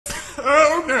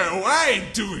Oh no, I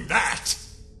ain't doing that.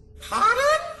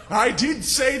 Pardon? I did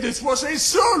say this was a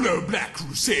solo Black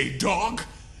Crusade, dog.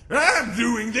 I'm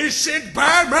doing this shit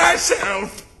by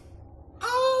myself.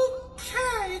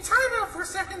 Okay, time out for a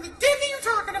second. The dick are you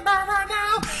talking about right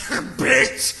now?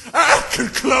 Bitch, I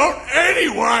could clone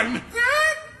anyone.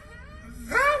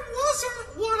 That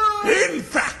wasn't what I... In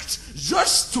fact,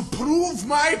 just to prove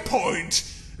my point,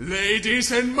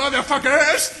 ladies and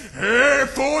motherfuckers, here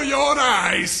for your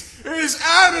eyes is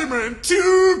Ahriman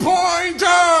 2.0!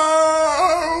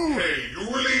 Hey, you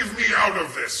will leave me out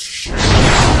of this shit.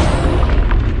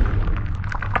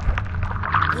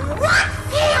 What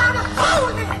in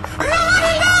holy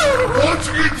What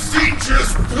in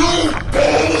Zeech's blue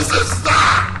balls is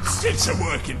that? It's a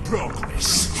work in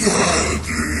progress.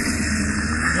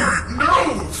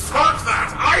 No, fuck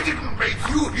that! I didn't make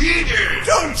you, he did!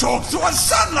 Don't talk to our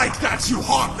son like that, you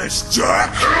heartless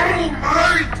jerk! Oh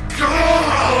my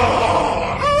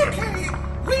god! Okay,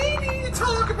 we need to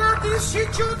talk about this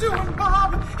shit you're doing,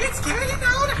 Bob. It's getting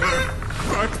out of hand.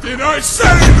 What did I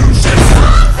say, Lucius?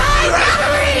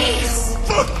 Memories!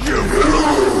 Fuck you!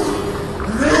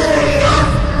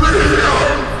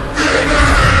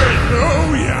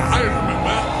 Oh yeah, I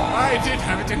remember. I did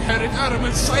have it inherit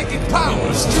Ahriman's psychic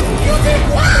powers too. You did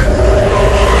what?